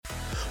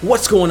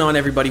What's going on,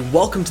 everybody?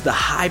 Welcome to the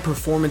High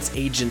Performance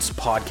Agents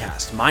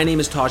podcast. My name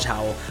is Taj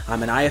Howell.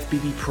 I'm an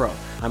IFBB pro.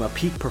 I'm a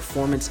peak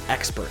performance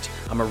expert.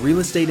 I'm a real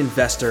estate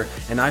investor,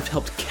 and I've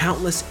helped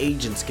countless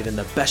agents get in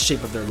the best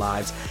shape of their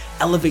lives,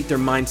 elevate their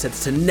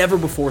mindsets to never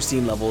before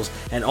seen levels,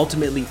 and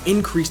ultimately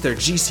increase their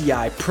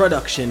GCI,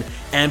 production,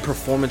 and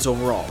performance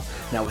overall.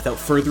 Now, without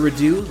further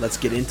ado, let's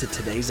get into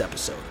today's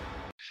episode.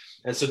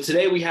 And so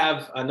today we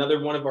have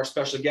another one of our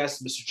special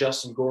guests, Mr.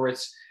 Justin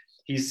Goritz.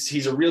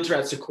 He's a realtor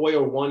at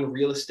Sequoia One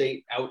Real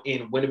Estate out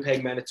in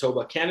Winnipeg,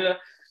 Manitoba, Canada.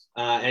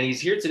 And he's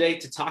here today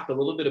to talk a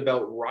little bit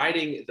about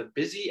riding the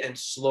busy and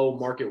slow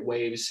market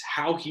waves,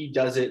 how he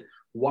does it,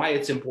 why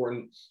it's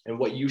important, and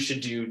what you should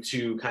do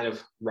to kind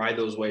of ride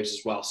those waves as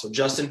well. So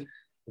Justin,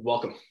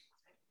 welcome.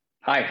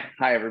 Hi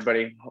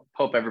everybody.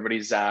 Hope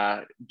everybody's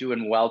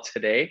doing well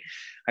today.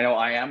 I know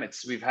I am.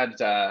 We've had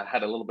a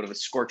little bit of a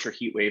scorcher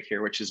heat wave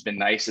here, which has been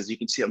nice. As you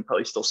can see, I'm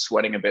probably still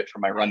sweating a bit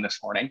from my run this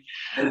morning,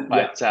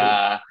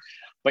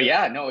 but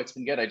yeah, no, it's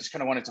been good. I just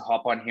kind of wanted to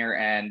hop on here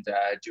and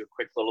do a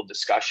quick little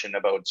discussion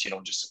about,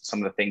 just some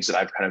of the things that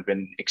I've kind of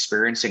been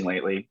experiencing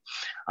lately.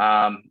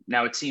 Now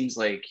it seems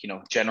like,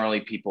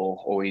 generally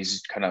people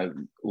always kind of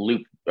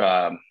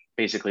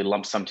basically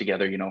lump some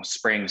together,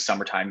 spring,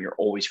 summertime, you're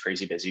always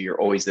crazy busy.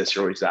 You're always this,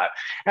 you're always that.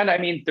 And I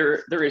mean,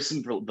 there is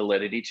some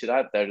validity to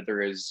that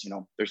there is,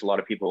 there's a lot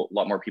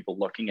more people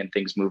looking, and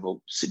things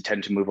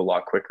tend to move a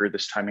lot quicker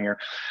this time of year,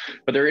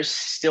 but there is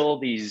still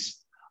these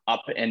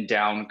up and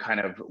down kind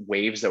of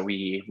waves that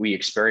we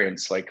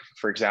experience. Like,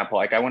 for example,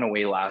 I went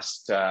away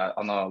last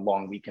on the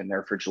long weekend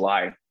there for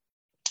July.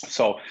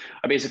 So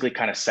I basically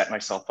kind of set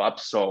myself up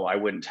so I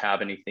wouldn't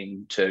have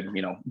anything to,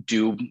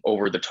 do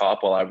over the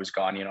top while I was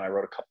gone. I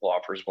wrote a couple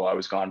offers while I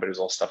was gone, but it was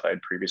all stuff I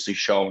had previously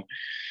shown.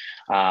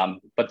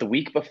 But the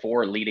week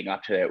before leading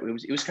up to it,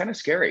 it was kind of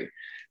scary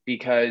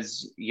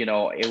because,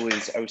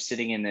 I was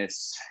sitting in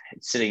this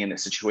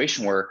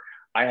situation where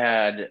I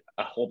had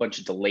a whole bunch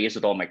of delays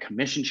with all my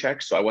commission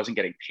checks. So I wasn't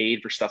getting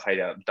paid for stuff I'd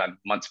done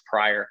months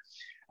prior.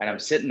 And I'm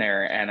sitting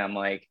there and I'm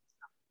like,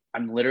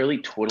 I'm literally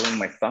twiddling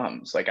my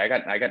thumbs. Like I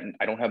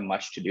don't have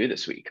much to do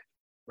this week.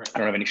 Right. I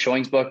don't have any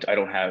showings booked. I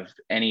don't have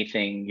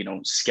anything,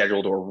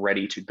 scheduled or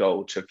ready to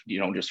go to,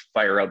 just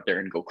fire out there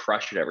and go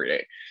crush it every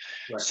day.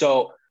 Right.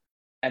 So,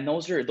 and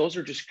those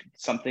are just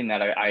something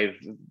that I've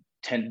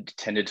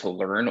tended to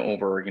learn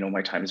over,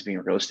 my time as being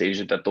a real estate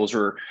agent,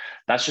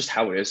 that's just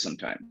how it is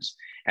sometimes.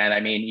 And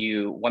I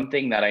mean, one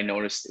thing that I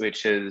noticed,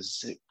 which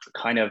is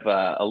kind of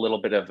a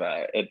little bit of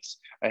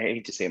I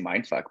hate to say a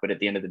mind fuck, but at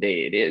the end of the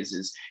day, it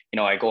is,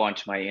 I go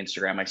onto my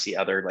Instagram, I see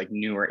other like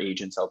newer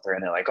agents out there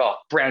and they're like, oh,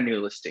 brand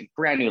new listing,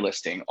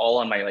 all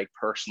on my like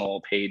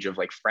personal page of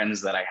like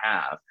friends that I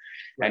have.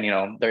 Right.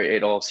 And,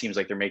 it all seems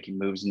like they're making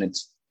moves, and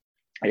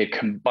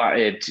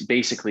it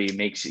basically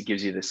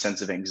gives you this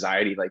sense of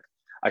anxiety, like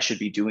I should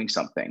be doing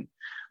something.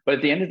 But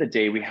at the end of the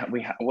day,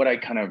 what I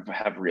kind of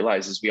have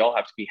realized is we all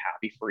have to be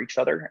happy for each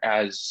other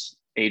as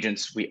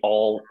agents. We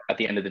all, at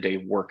the end of the day,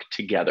 work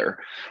together.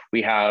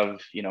 We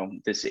have,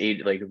 this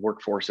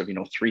workforce of,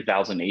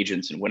 3,000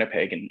 agents in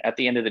Winnipeg. And at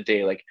the end of the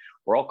day, like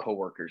we're all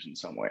coworkers in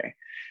some way.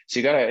 So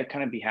you got to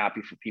kind of be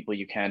happy for people.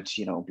 You can't,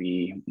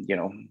 be,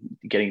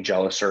 getting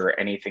jealous or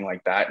anything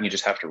like that. And you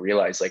just have to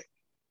realize like,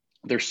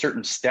 there's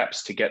certain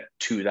steps to get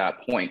to that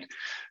point.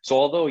 So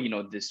although,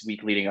 this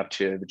week leading up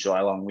to the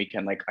July long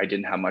weekend, like I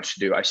didn't have much to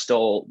do, I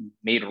still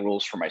made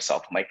rules for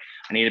myself. I'm like,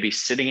 I need to be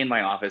sitting in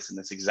my office in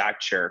this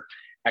exact chair,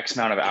 X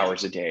amount of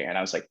hours a day. And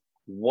I was like,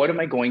 what am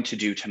I going to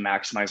do to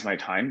maximize my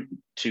time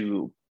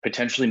to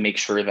potentially make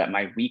sure that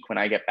my week when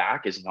I get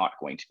back is not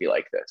going to be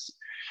like this?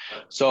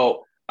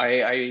 So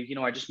I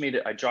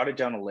jotted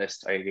down a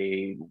list.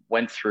 I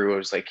went through, I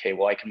was like, hey,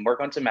 well, I can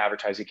work on some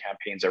advertising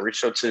campaigns. I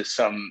reached out to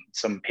some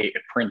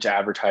print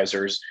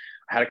advertisers.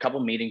 I had a couple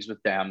meetings with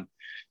them.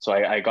 So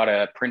I got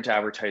a print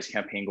advertise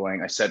campaign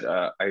going. I sent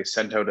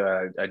out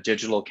a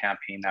digital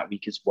campaign that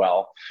week as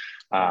well,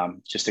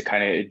 just to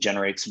kind of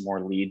generate some more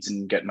leads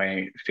and get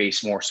my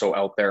face more so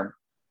out there.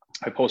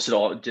 I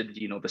did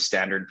the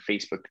standard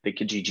Facebook, the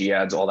Kijiji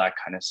ads, all that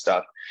kind of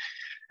stuff.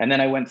 And then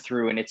I went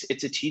through, and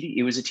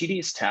it was a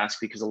tedious task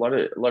because a lot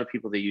of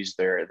people, they use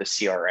the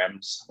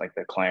CRMs, like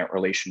the client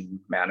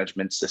relation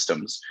management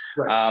systems.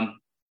 Right.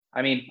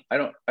 I mean, I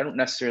don't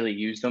necessarily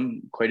use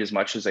them quite as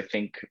much as I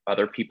think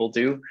other people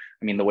do.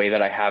 I mean, the way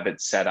that I have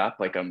it set up,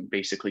 like I'm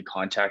basically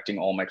contacting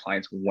all my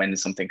clients when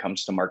something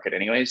comes to market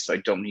anyways. So I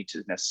don't need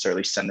to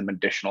necessarily send them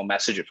additional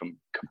message if I'm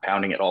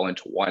compounding it all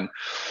into one.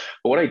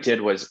 But what I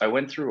did was I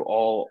went through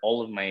all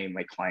of my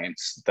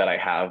clients that I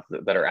have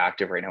that are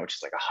active right now, which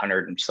is like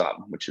 100 and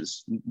some, which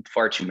is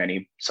far too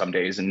many some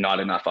days and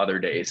not enough other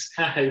days.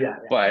 Yeah.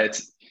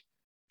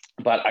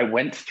 But I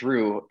went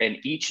through, and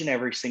each and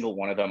every single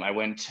one of them, I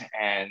went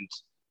and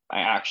I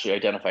actually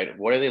identified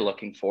what are they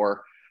looking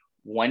for,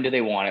 when do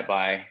they want it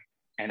by,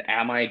 and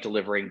am I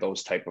delivering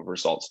those type of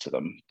results to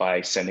them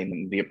by sending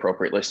them the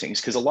appropriate listings?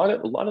 Because a lot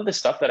of the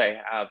stuff that I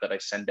have that I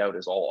send out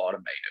is all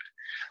automated.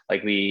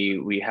 Like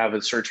we have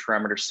a search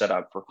parameter set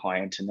up for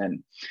client, and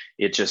then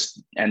it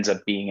just ends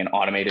up being an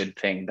automated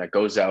thing that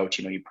goes out.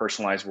 You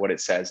personalize what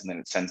it says, and then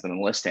it sends them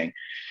a listing.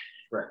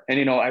 Right.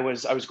 And I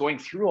was going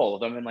through all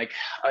of them, and like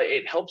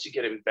it helps you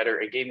get a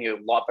better. It gave me a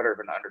lot better of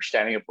an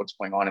understanding of what's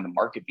going on in the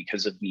market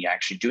because of me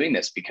actually doing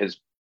this. Because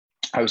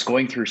I was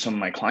going through some of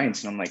my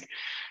clients, and I'm like,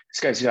 this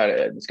guy's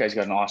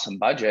got an awesome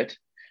budget.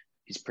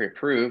 He's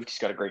pre-approved. He's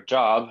got a great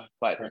job,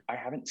 but I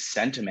haven't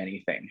sent him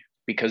anything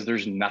because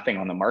there's nothing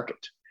on the market.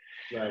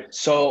 Right.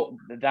 So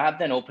that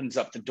then opens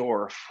up the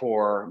door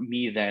for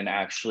me then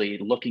actually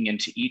looking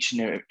into each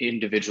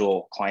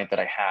individual client that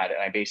I had,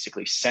 and I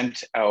basically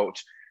sent out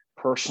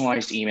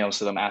personalized emails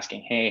to them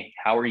asking, hey,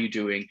 how are you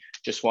doing?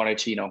 Just wanted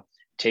to,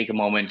 take a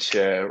moment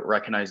to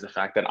recognize the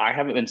fact that I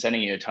haven't been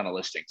sending you a ton of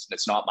listings, and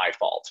it's not my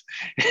fault.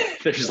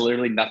 There's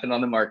literally nothing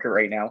on the market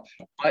right now,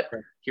 but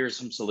here's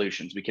some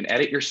solutions. We can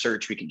edit your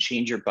search. We can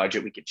change your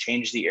budget. We can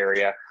change the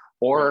area.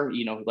 Or,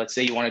 let's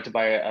say you wanted to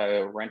buy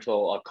a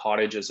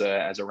cottage as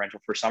a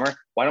rental for summer.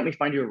 Why don't we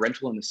find you a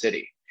rental in the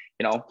city?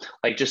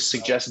 Just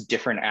suggest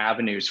different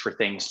avenues for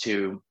things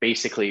to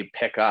basically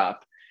pick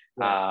up.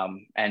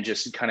 And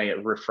just kind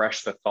of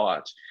refresh the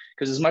thought,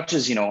 because as much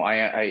as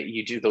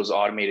you do those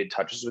automated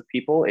touches with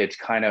people, it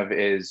kind of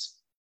is,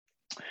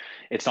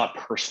 it's not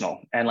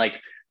personal, and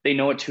like they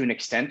know it to an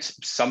extent.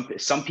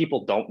 Some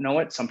people don't know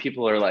it. Some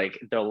people are like,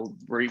 they'll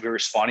be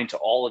responding to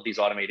all of these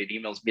automated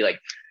emails and be like,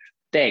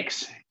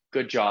 thanks,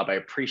 good job, I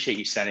appreciate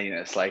you sending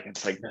this. Like,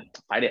 it's like,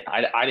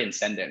 I didn't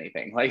send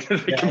anything, like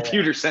the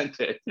computer sent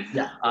it.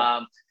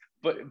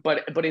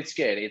 But it's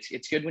good.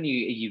 It's good when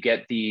you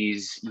get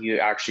these, you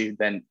actually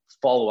then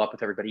follow up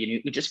with everybody,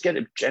 and you just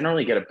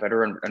generally get a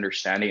better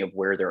understanding of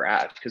where they're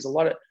at. Because a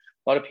lot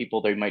of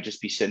people, they might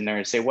just be sitting there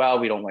and say, well,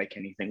 we don't like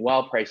anything.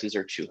 Well, prices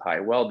are too high.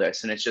 Well,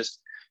 this, and it's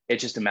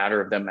just a matter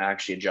of them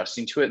actually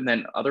adjusting to it. And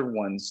then other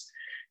ones,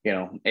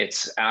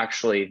 it's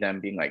actually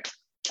them being like,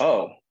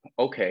 oh,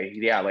 okay,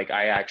 yeah, like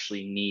I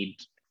actually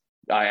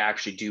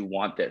do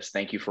want this.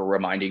 Thank you for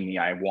reminding me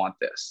I want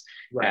this.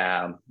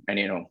 Right.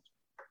 And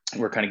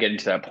we're kind of getting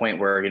to that point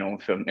where,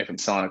 if I'm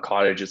selling a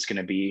cottage, it's going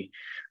to be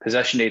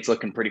possession date's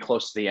looking pretty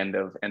close to the end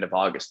of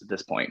August at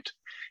this point,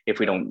 if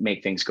we don't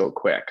make things go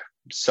quick.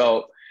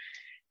 So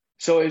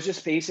it was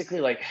just basically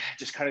like,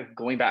 just kind of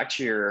going back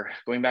to your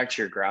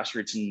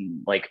grassroots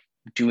and like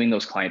doing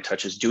those client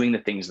touches, doing the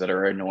things that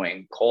are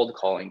annoying, cold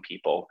calling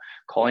people,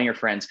 calling your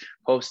friends,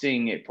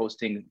 posting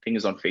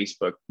things on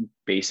Facebook,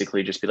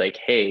 basically just be like,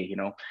 hey,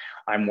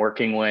 I'm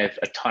working with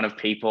a ton of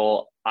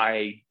people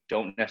I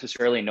don't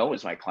necessarily know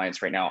as my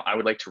clients right now. I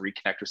would like to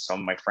reconnect with some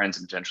of my friends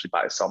and potentially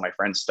sell my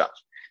friends stuff.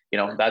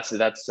 That's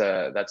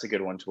a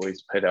good one to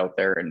always put out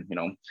there, and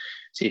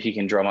see if you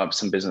can drum up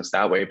some business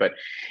that way. But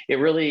it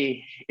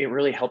really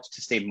helps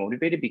to stay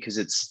motivated, because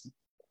it's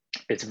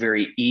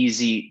very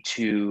easy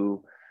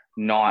to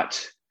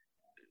not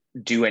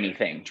do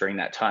anything during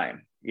that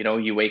time.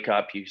 You wake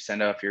up, you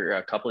send off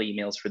a couple of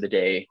emails for the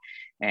day,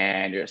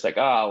 and you're just like,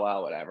 oh,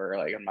 well, whatever.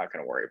 Like, I'm not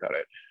going to worry about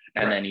it.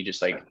 And then you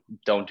just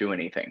don't do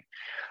anything.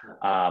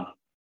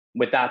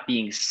 With that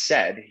being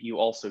said, you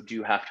also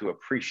do have to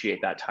appreciate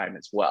that time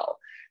as well,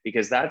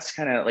 because that's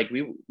kind of like,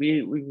 we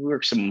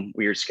work some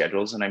weird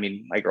schedules. And I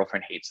mean, my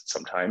girlfriend hates it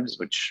sometimes,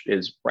 which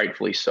is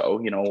rightfully so.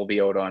 We'll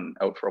be out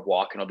for a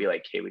walk, and I'll be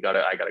like, hey, I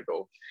gotta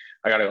go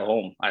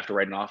home. I have to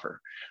write an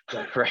offer.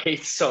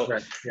 Right. So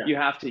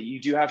you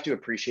do have to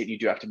appreciate, you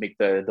do have to make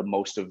the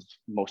most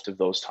of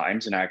those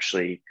times, and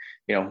actually,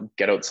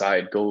 get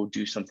outside, go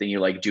do something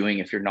you like doing,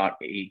 if you're not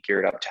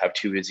geared up to have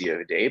too busy of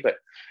a day. But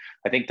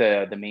I think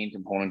the main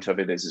component of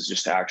it is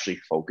just to actually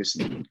focus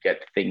and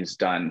get things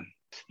done.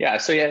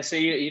 So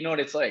you know what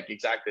it's like.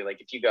 Exactly.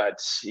 Like, if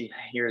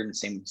you're in the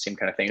same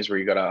kind of things where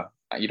you gotta,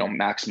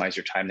 maximize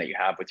your time that you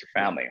have with your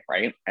family,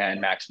 right?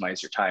 And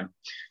maximize your time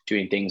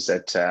doing things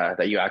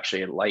that you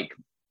actually like.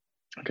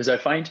 Because I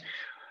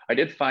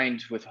did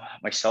find with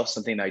myself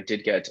something that I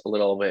did get a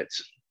little bit,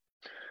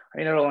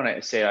 I don't want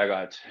to say I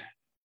got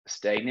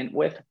stagnant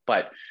with,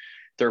 but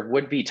there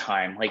would be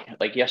time,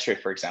 like yesterday,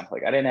 for example,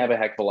 like I didn't have a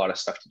heck of a lot of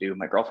stuff to do.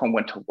 My girlfriend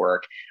went to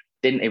work.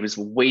 It was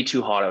way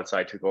too hot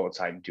outside to go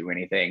outside and do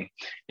anything.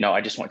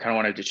 I just kind of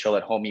wanted to chill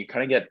at home. You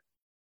kind of get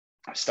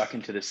stuck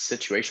into this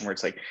situation where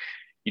it's like,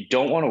 you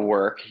don't want to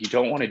work, you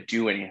don't want to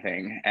do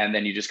anything, and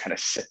then you just kind of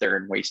sit there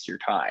and waste your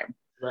time.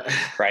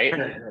 Right.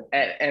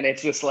 And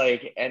it's just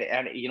like,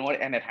 and you know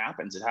what, and it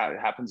happens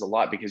a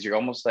lot, because you're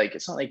almost like,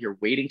 it's not like you're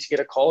waiting to get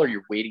a call or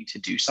you're waiting to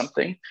do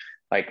something.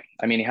 Like,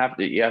 I mean, you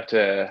have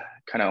to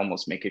kind of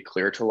almost make it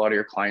clear to a lot of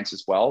your clients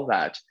as well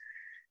that,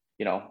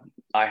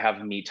 I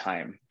have me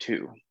time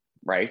too.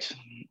 Right.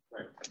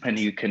 And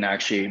you can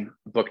actually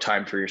book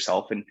time for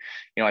yourself. And,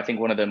 I think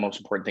one of the most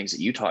important things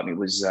that you taught me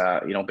was,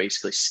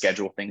 basically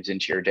schedule things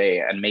into your day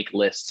and make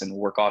lists and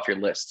work off your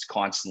lists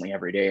constantly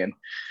every day. And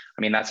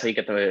I mean, that's how you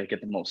get the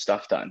most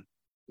stuff done.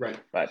 Right.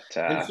 But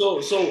and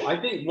so I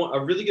think a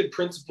really good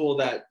principle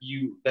that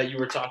you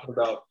were talking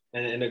about,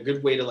 and a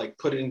good way to like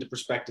put it into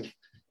perspective,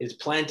 is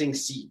planting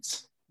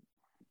seeds.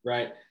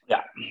 Right.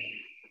 Yeah.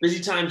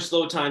 busy times,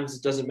 slow times,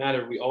 it doesn't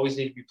matter. We always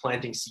need to be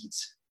planting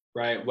seeds,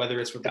 right? Whether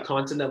it's with the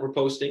content that we're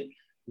posting,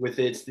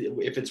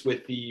 if it's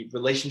with the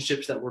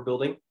relationships that we're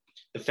building,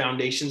 the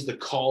foundations, the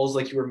calls,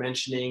 like you were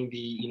mentioning,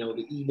 the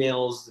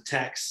emails, the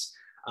texts,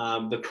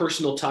 the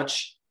personal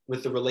touch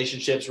with the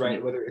relationships,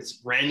 right? Whether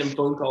it's random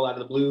phone call out of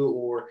the blue,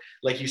 or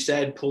like you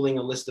said, pulling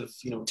a list of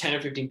 10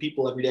 or 15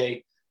 people every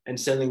day and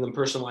sending them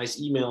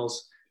personalized emails.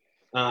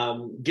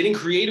 Getting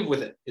creative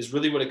with it is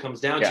really what it comes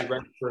down to,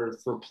 right?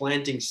 For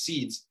planting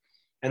seeds.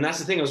 And that's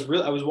the thing.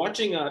 I was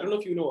watching. I don't know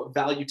if you know what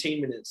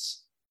Valuetainment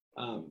is.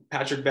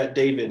 Patrick Bet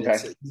David.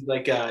 Okay.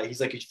 He's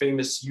like a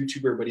famous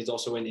YouTuber, but he's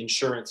also in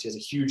insurance. He has a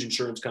huge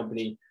insurance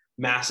company,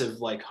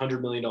 massive, like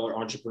 $100 million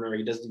entrepreneur.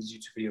 He does these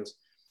YouTube videos.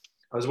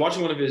 I was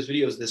watching one of his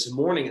videos this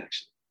morning,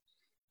 actually,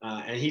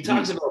 and he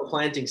talks about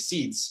planting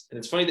seeds. And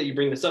it's funny that you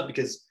bring this up,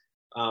 because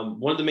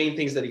one of the main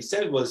things that he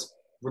said was,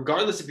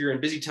 regardless if you're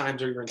in busy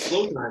times or you're in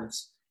slow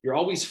times, you're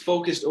always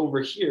focused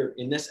over here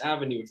in this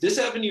avenue. If this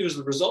avenue is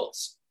the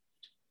results,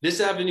 this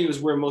avenue is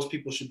where most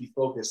people should be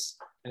focused.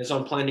 And it's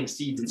on planting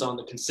seeds. It's on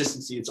the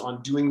consistency. It's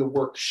on doing the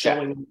work,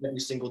 showing up every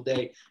single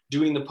day,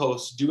 doing the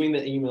posts, doing the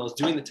emails,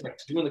 doing the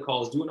texts, doing the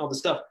calls, doing all the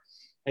stuff.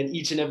 And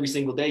each and every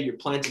single day, you're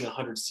planting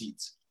 100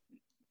 seeds,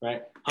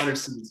 right? 100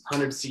 seeds,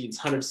 100 seeds,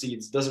 100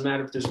 seeds. Doesn't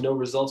matter if there's no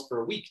results for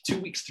a week, 2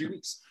 weeks, 3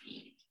 weeks.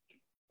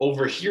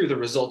 Over here, the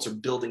results are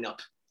building up.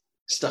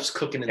 Stuff's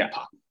cooking in the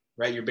pot,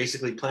 right? You're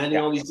basically planting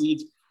all these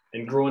seeds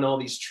and growing all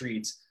these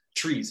trees.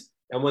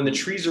 And when the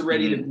trees are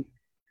ready to be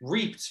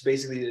reaped,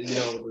 basically,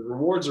 the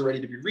rewards are ready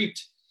to be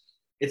reaped,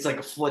 it's like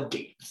a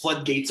floodgate.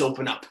 Floodgates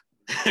open up,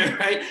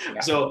 right?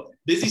 Yeah. So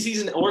busy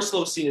season or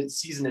slow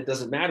season, it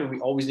doesn't matter. We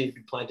always need to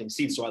be planting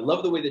seeds. So I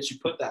love the way that you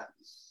put that.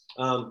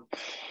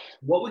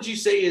 What would you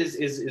say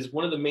is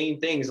one of the main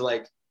things?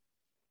 Like,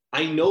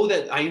 I know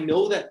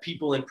that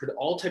people in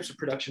all types of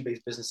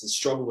production-based businesses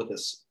struggle with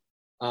this,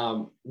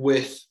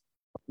 with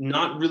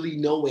not really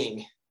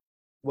knowing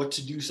what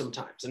to do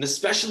sometimes. And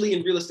especially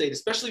in real estate,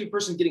 especially a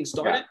person getting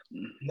started,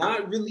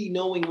 not really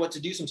knowing what to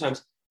do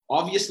sometimes.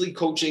 Obviously,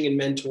 coaching and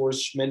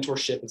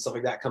mentorship and stuff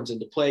like that comes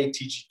into play,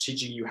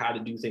 teaching you how to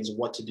do things and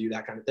what to do,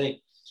 that kind of thing.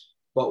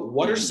 But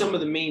what are some of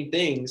the main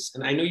things,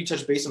 and I know you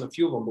touched base on a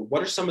few of them, but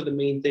what are some of the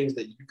main things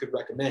that you could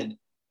recommend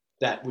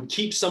that would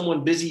keep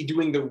someone busy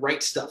doing the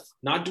right stuff,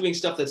 not doing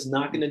stuff that's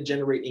not going to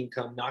generate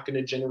income, not going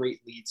to generate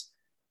leads,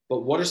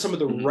 but what are some of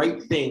the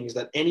right things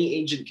that any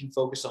agent can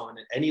focus on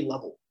at any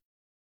level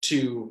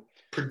to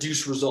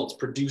produce results,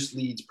 produce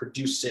leads,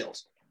 produce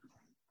sales?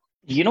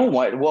 You know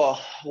what? Well,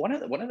 one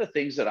of the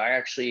things that I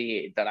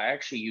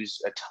actually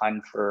use a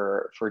ton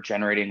for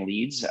generating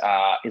leads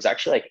is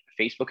actually like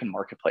Facebook and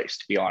Marketplace,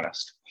 to be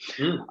honest.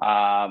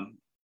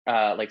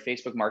 Like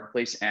Facebook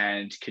Marketplace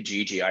and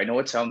Kijiji. I know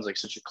it sounds like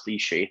such a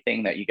cliche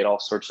thing that you get all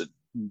sorts of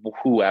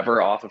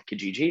whoever off of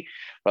Kijiji,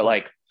 but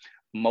like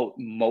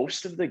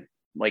most of the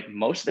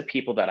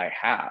people that I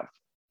have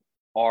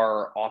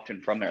are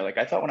often from there. Like,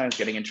 I thought when I was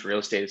getting into real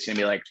estate, it's gonna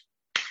be like,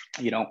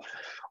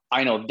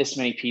 I know this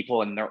many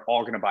people and they're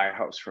all gonna buy a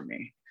house from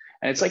me.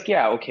 And it's like,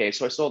 yeah, okay.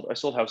 So I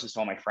sold houses to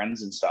all my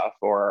friends and stuff,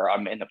 or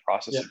I'm in the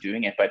process of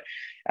doing it. But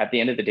at the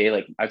end of the day,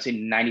 like, I'd say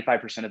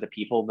 95% of the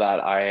people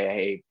that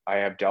I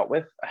have dealt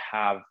with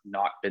have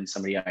not been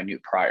somebody I knew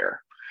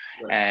prior.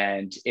 Right.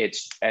 And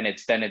it's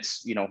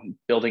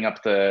building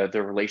up the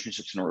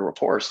relationships and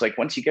rapport. So like,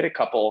 once you get a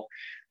couple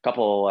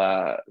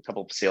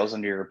sales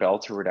under your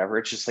belt or whatever,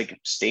 it's just like,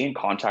 stay in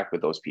contact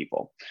with those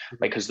people,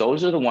 like, because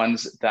those are the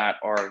ones that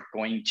are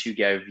going to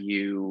give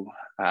you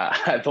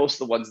those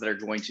are the ones that are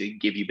going to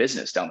give you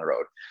business down the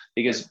road.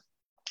 Because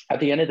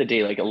at the end of the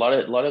day, like, a lot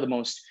of the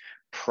most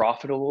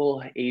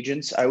profitable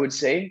agents, I would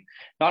say,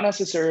 not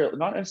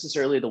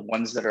necessarily the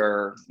ones that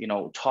are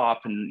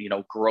top and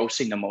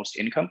grossing the most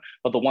income,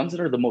 but the ones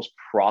that are the most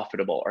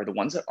profitable are the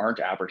ones that aren't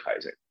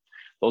advertising.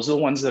 Those are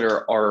the ones that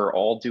are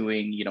all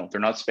doing,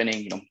 they're not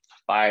spending,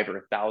 $500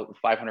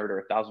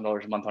 or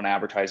 $1,000 a month on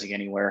advertising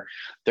anywhere.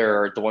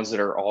 They're the ones that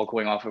are all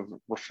going off of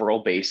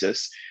referral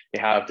basis. They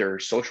have their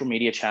social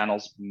media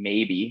channels,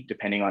 maybe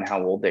depending on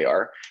how old they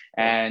are,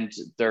 and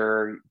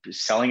they're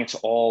selling it to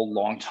all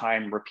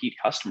long-time repeat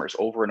customers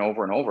over and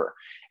over and over.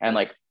 And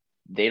like,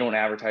 they don't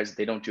advertise,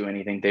 they don't do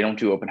anything, they don't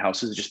do open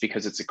houses, just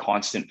because it's a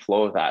constant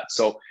flow of that.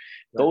 So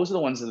those are the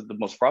ones that are the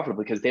most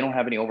profitable, because they don't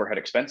have any overhead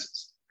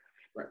expenses.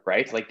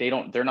 Right? Like,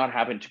 they're not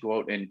having to go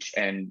out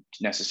and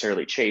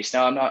necessarily chase.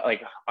 Now, I'm not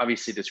like,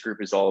 obviously this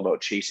group is all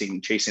about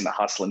chasing the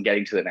hustle and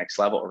getting to the next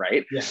level.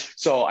 Right. Yeah.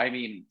 So, I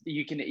mean,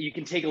 you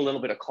can take a little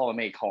bit of column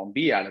A, column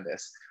B out of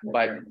this,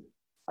 but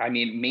I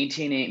mean,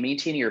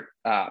 maintaining your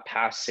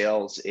past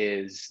sales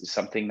is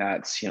something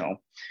that's,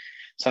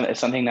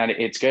 something that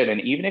it's good.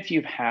 And even if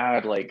you've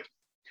had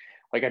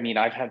I mean,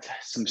 I've had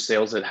some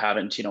sales that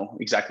haven't,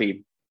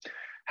 exactly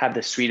had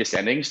the sweetest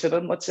endings to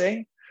them, let's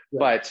say,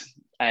 but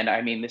and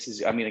I mean,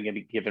 I'm going to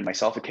be giving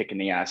myself a kick in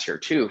the ass here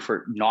too,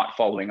 for not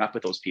following up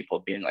with those people,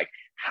 being like,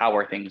 how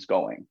are things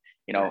going?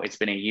 It's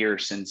been a year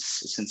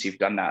since you've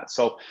done that.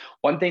 So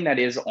one thing that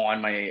is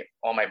on my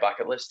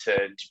bucket list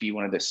to be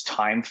one of this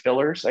time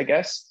fillers, I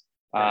guess,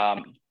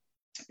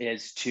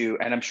 is to,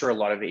 and I'm sure a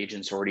lot of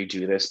agents already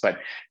do this, but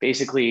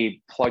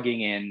basically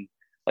plugging in,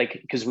 like,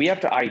 because we have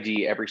to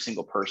ID every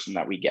single person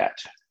that we get,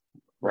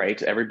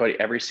 right? Everybody,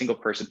 every single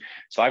person.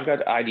 So I've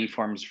got ID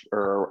forms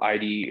or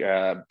ID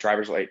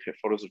driver's license,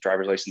 photos of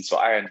driver's license. So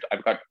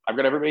I've got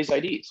everybody's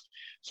IDs.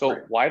 So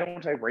why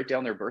don't I write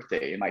down their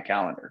birthday in my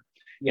calendar?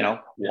 You know,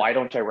 why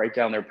don't I write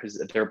down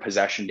their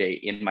possession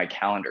date in my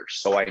calendar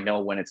so I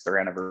know when it's their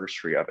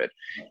anniversary of it,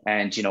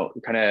 and you know,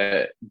 kind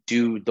of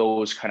do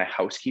those kind of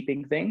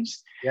housekeeping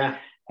things. Yeah,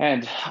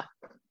 and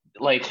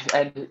like,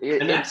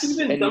 that's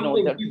even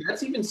something.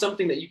 That's even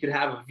something that you could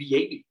have a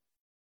VA,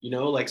 you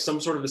know, like some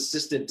sort of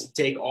assistant to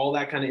take all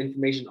that kind of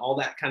information, all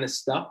that kind of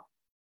stuff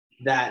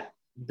that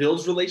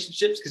builds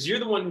relationships, because you're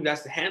the one who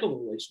has to handle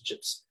the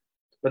relationships.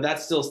 But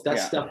that's stuff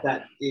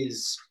that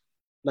is,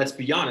 let's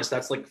be honest,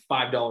 that's like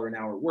 $5 an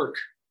hour work.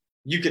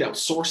 You could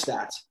outsource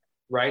that,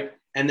 right?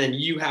 And then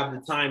you have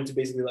the time to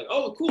basically like,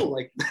 oh, cool,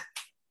 like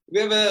we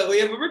have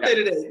a birthday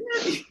today.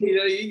 You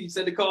know, you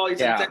send a call, you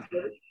send a text,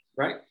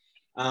 right?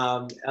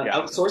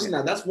 Outsourcing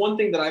that. That's one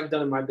thing that I've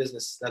done in my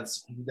business.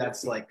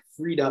 That's like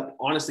freed up,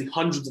 honestly,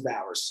 hundreds of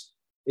hours,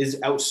 is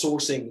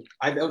outsourcing.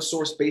 I've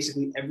outsourced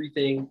basically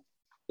everything,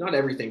 not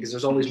everything, because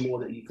there's always more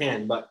that you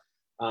can, but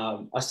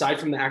aside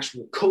from the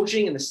actual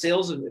coaching and the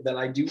sales that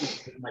I do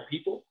with my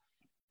people,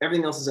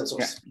 everything else is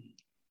outsourced,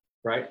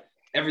 right?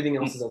 Everything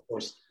else is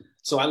outsourced.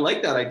 So I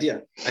like that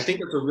idea. I think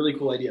that's a really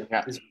cool idea.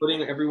 Is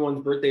putting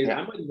everyone's birthdays.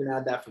 I might even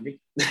add that for me.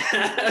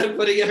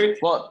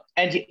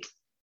 And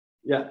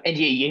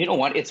you know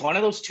what? It's one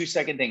of those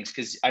 2-second things,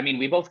 because I mean,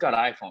 we both got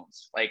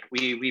iPhones. Like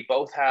we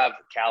both have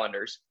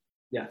calendars.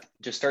 Yeah.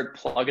 Just start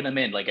plugging them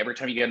in. Like every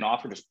time you get an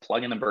offer, just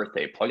plug in the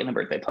birthday, plug in the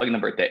birthday, plug in the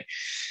birthday.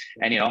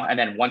 And, you know, and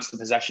then once the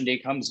possession day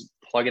comes,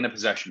 plug in the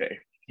possession day,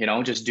 you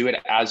know, just do it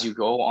as you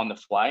go on the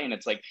fly. And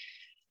it's like,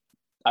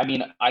 I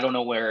mean, I don't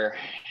know where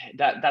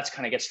that's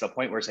kind of gets to the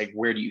point where it's like,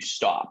 where do you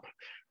stop?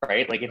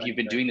 Right? Like if you've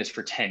been doing this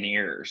for 10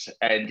 years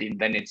and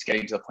then it's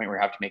getting to the point where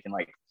you have to making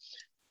like,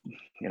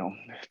 you know,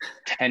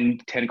 10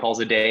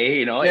 calls a day,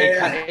 you know,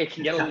 it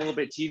can get a little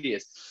bit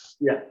tedious.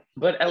 Yeah.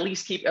 But at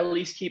least keep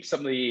some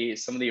of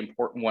the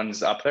important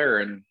ones up there.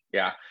 And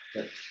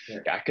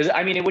because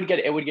I mean, it would get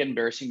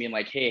embarrassing being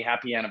like, hey,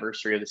 happy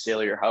anniversary of the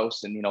sale of your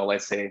house. And, you know,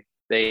 let's say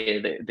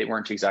they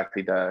weren't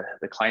exactly the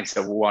clients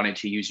that wanted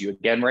to use you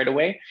again right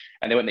away,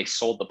 and then when they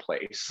sold the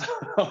place.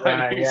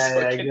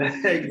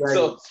 Exactly.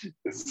 So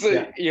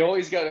you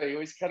always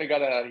kind of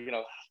gotta, you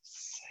know,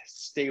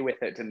 stay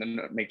with it and then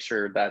make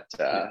sure that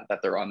that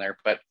they're on there.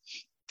 But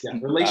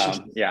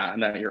relationship.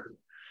 And then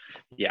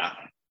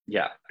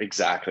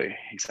exactly.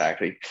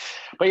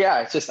 But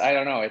it's just, I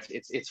don't know,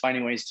 it's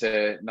finding ways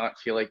to not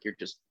feel like you're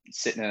just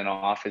sitting in an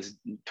office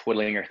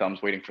twiddling your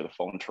thumbs waiting for the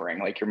phone to ring,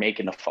 like you're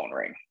making the phone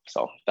ring.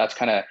 So that's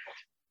kind of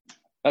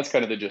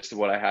the gist of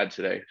what I had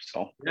today.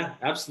 So yeah,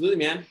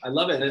 absolutely, man. I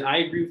love it. And I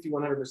agree with you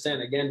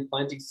 100%. Again,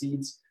 planting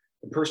seeds,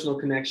 the personal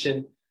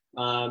connection,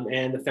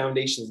 and the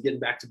foundations, getting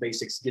back to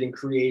basics, getting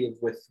creative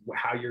with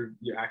how you're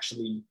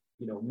actually,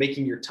 you know,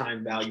 making your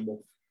time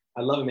valuable.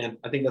 I love it, man.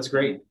 I think that's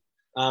great.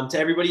 To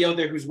everybody out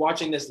there who's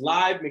watching this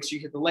live, make sure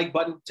you hit the like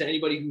button. To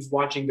anybody who's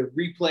watching the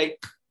replay,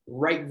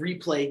 write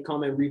replay,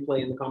 comment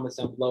replay in the comments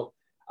down below.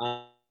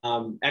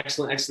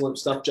 Excellent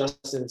stuff,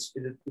 Justin.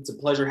 It's a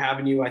pleasure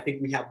having you. I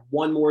think we have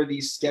one more of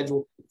these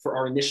scheduled for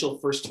our initial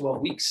first 12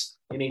 weeks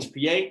in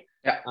HPA.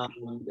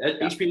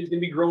 HPA is going to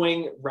be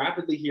growing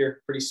rapidly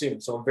here pretty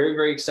soon. So I'm very,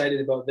 very excited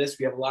about this.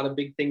 We have a lot of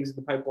big things in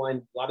the pipeline,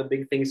 a lot of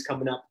big things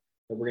coming up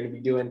that we're going to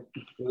be doing,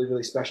 really,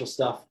 really special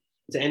stuff.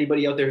 To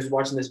anybody out there who's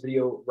watching this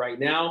video right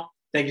now,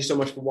 thank you so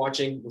much for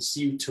watching. We'll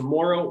see you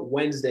tomorrow,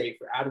 Wednesday,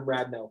 for Adam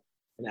Radno.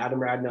 And Adam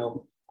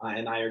Radno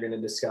and I are going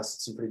to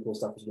discuss some pretty cool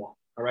stuff as well.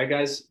 All right,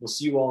 guys, we'll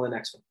see you all in the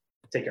next one.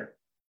 Take care.